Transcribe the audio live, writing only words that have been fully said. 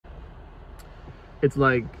It's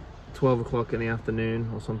like 12 o'clock in the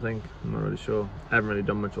afternoon or something. I'm not really sure. I haven't really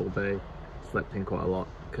done much all day. Slept in quite a lot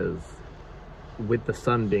because with the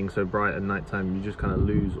sun being so bright at night time, you just kind of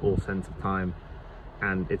lose all sense of time.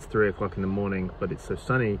 And it's 3 o'clock in the morning, but it's so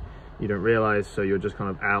sunny, you don't realize, so you're just kind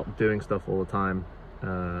of out doing stuff all the time.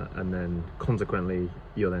 And then consequently,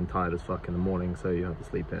 you're then tired as fuck in the morning, so you have to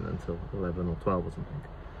sleep in until 11 or 12 or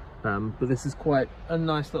something. But this is quite a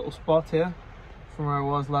nice little spot here from where I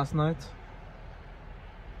was last night.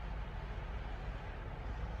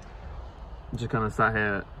 Just kind of sat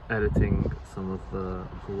here editing some of the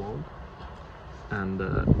vlog and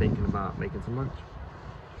thinking about making some lunch.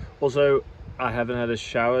 Also, I haven't had a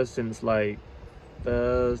shower since like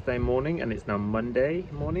Thursday morning, and it's now Monday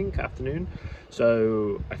morning, afternoon.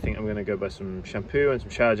 So I think I'm gonna go buy some shampoo and some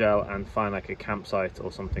shower gel and find like a campsite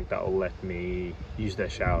or something that will let me use their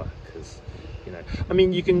shower, because, you know, I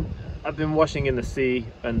mean, I've been washing in the sea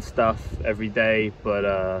and stuff every day,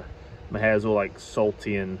 but my hair's all like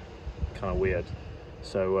salty and kind of weird,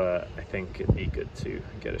 so I think it'd be good to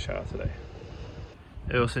get a shower today.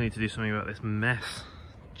 I also need to do something about this mess.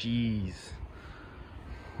 Jeez.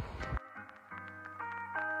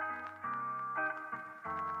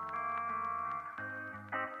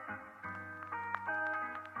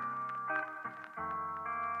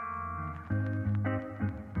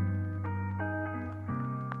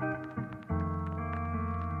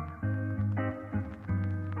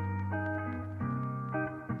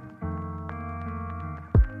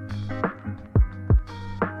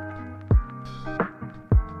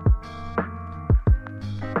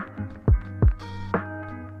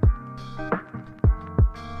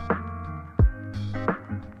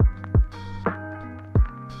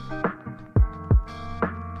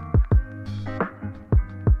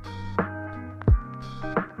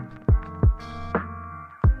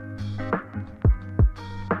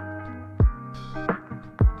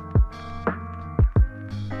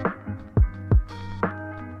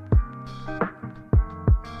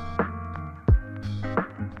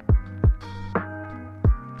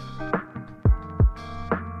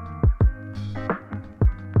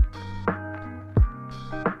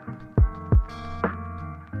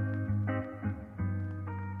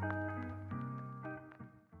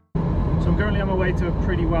 So I'm currently on my way to a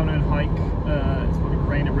pretty well-known hike. It's called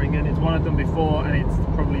Rover. It's one I've done before, and it's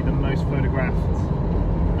probably the most photographed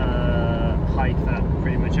hike that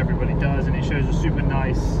pretty much everybody does, and it shows a super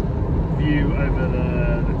nice view over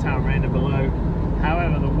the town Rainer below.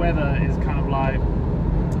 However, the weather is kind of like,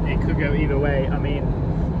 it could go either way. I mean,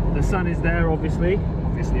 the sun is there, obviously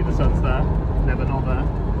the sun's there, never not there,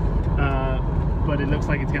 but it looks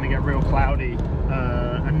like it's going to get real cloudy,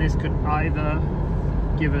 and this could either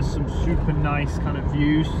give us some super nice kind of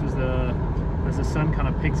views as the sun kind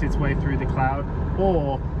of picks its way through the cloud,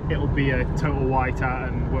 or it will be a total whiteout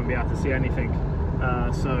and won't be able to see anything.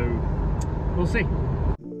 So we'll see.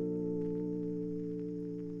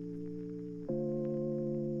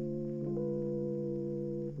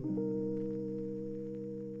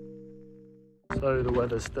 So the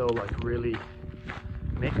weather's still like really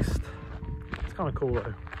mixed. It's kind of cool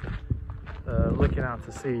though. Looking out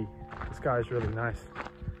to sea, the sky is really nice,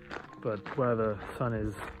 but where the sun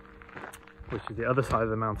is, which is the other side of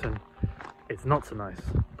the mountain, it's not so nice.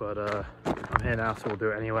 But I'm here now, so we'll do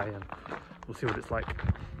it anyway, and we'll see what it's like.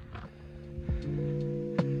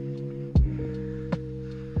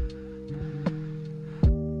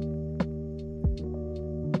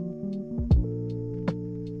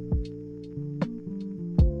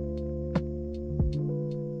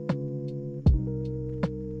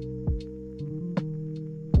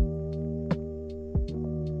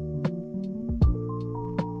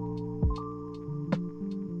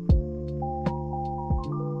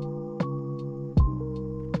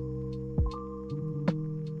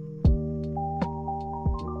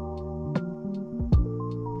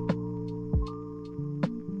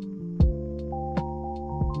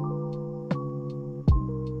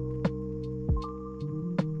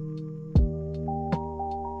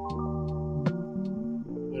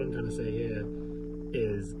 Say here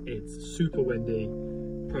is it's super windy,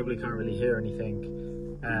 probably can't really hear anything,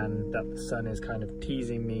 and that the sun is kind of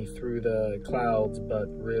teasing me through the clouds, but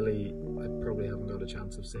really I probably haven't got a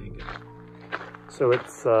chance of seeing it. So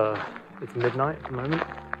it's midnight at the moment.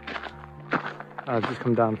 I've just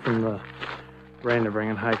come down from the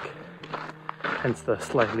Rainer hike, hence the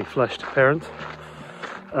slightly flushed appearance.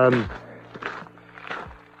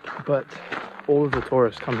 But all of the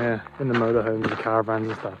tourists come here in the motorhomes and caravans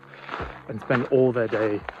and stuff, and spend all their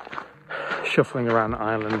day shuffling around the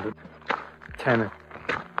island, 10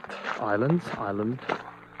 island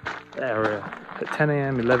area at 10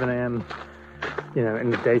 AM, 11 AM, you know, in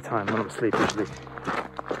the daytime when I'm asleep usually.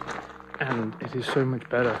 And it is so much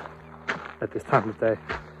better at this time of day.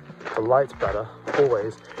 The light's better,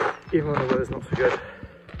 always, even when the weather's not so good.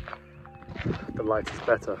 The light is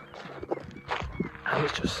better. And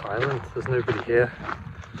it's just silent, there's nobody here.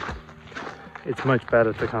 It's much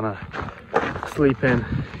better to kind of sleep in,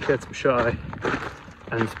 get some shut-eye,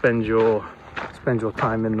 and spend your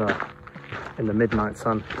time in the midnight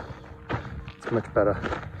sun. It's much better.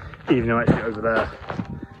 Even though actually over there,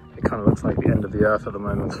 it kind of looks like the end of the earth at the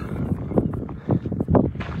moment.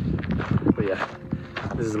 But yeah,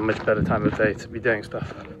 this is a much better time of day to be doing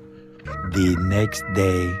stuff. The next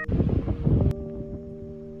day.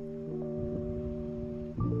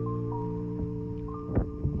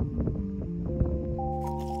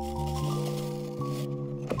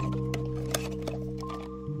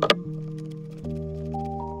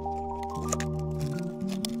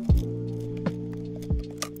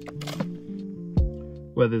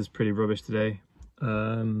 Weather's pretty rubbish today.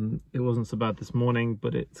 It wasn't so bad this morning,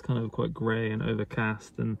 but it's kind of quite grey and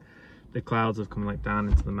overcast, and the clouds have come like down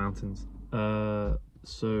into the mountains.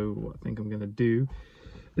 So what I think I'm gonna do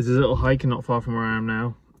is a little hike not far from where I am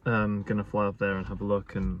now. I'm gonna fly up there and have a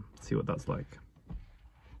look and see what that's like.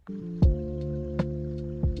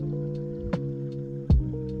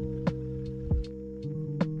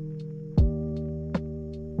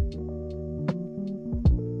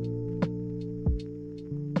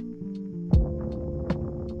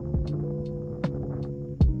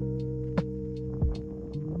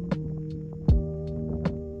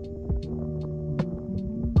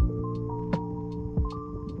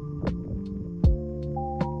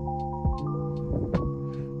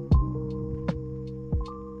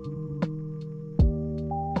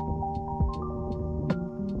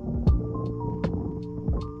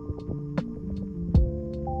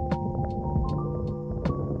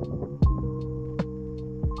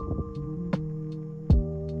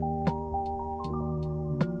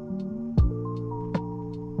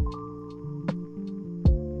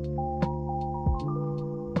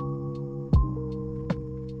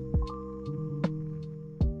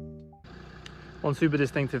 One super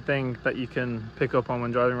distinctive thing that you can pick up on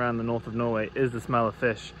when driving around the north of Norway is the smell of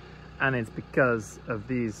fish, and it's because of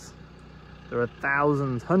these. There are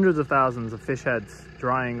thousands, hundreds of thousands of fish heads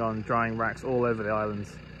drying on drying racks all over the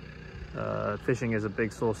islands. Fishing is a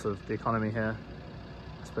big source of the economy here,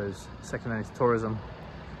 I suppose second only to tourism,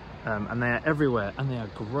 and they are everywhere and they are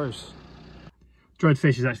gross. Dried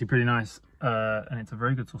fish is actually pretty nice, and it's a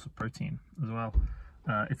very good source of protein as well.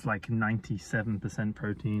 It's like 97%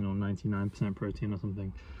 protein or 99% protein or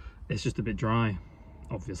something. It's just a bit dry,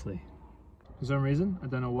 obviously. For some reason, I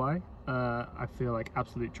don't know why, I feel like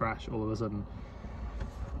absolute trash all of a sudden.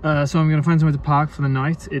 So I'm gonna find somewhere to park for the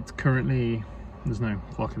night. It's currently, there's no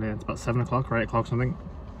clock in here, it's about 7 o'clock or 8 o'clock something.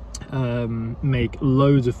 Make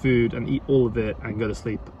loads of food and eat all of it and go to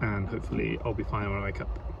sleep, and hopefully I'll be fine when I wake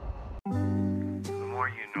up. The more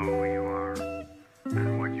you know who you are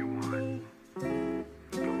and what you want,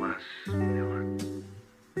 the less you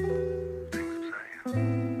let things upset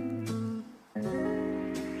you.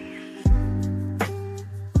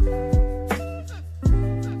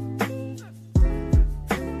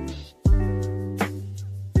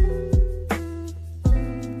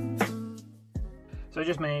 So I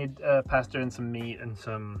just made pasta and some meat and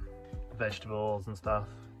some vegetables and stuff.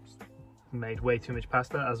 Made way too much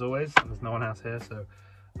pasta as always. There's no one else here, so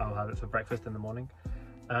I'll have it for breakfast in the morning.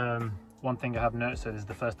 One thing I have noticed, so this is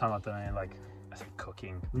the first time I've done any like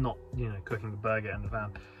cooking, not, you know, cooking the burger in the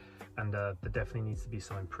van, and there definitely needs to be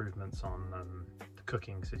some improvements on the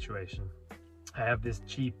cooking situation. I have this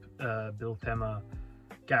cheap Biltema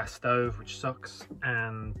gas stove, which sucks,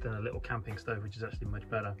 and then a little camping stove, which is actually much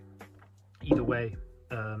better. Either way,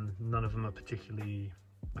 none of them are particularly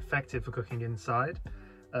effective for cooking inside.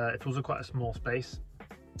 It's also quite a small space,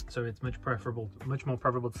 so it's much more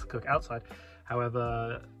preferable to cook outside.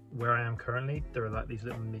 However, where I am currently, there are like these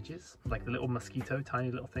little midges, like the little mosquito,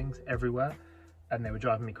 tiny little things everywhere, and they were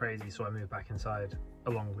driving me crazy, so I moved back inside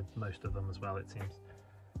along with most of them as well, it seems.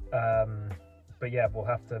 But yeah, we'll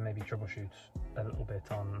have to maybe troubleshoot a little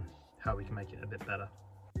bit on how we can make it a bit better.